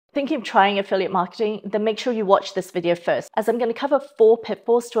Thinking of trying affiliate marketing? Then make sure you watch this video first, as I'm going to cover 4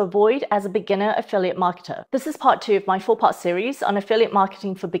 pitfalls to avoid as a beginner affiliate marketer. This is part 2 of my 4-part series on affiliate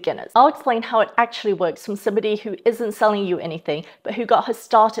marketing for beginners. I'll explain how it actually works from somebody who isn't selling you anything, but who got her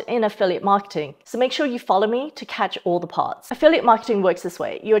started in affiliate marketing. So make sure you follow me to catch all the parts. Affiliate marketing works this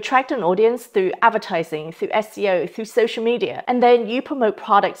way. You attract an audience through advertising, through SEO, through social media, and then you promote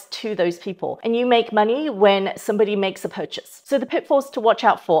products to those people, and you make money when somebody makes a purchase. So the pitfalls to watch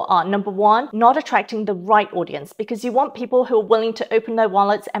out for are: number 1, not attracting the right audience, because you want people who are willing to open their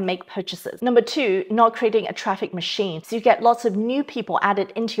wallets and make purchases. Number 2, not creating a traffic machine, so you get lots of new people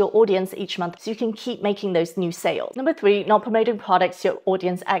added into your audience each month so you can keep making those new sales. Number 3, not promoting products your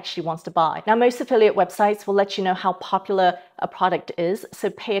audience actually wants to buy. Now, most affiliate websites will let you know how popular a product is, so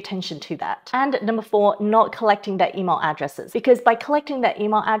pay attention to that. And number 4, not collecting their email addresses, because by collecting their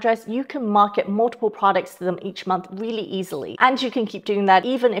email address, you can market multiple products to them each month really easily, and you can keep doing that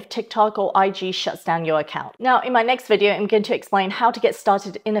even if TikTok or IG shuts down your account. Now, in my next video, I'm going to explain how to get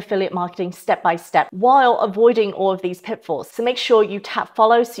started in affiliate marketing step by step while avoiding all of these pitfalls. So make sure you tap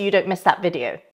follow so you don't miss that video.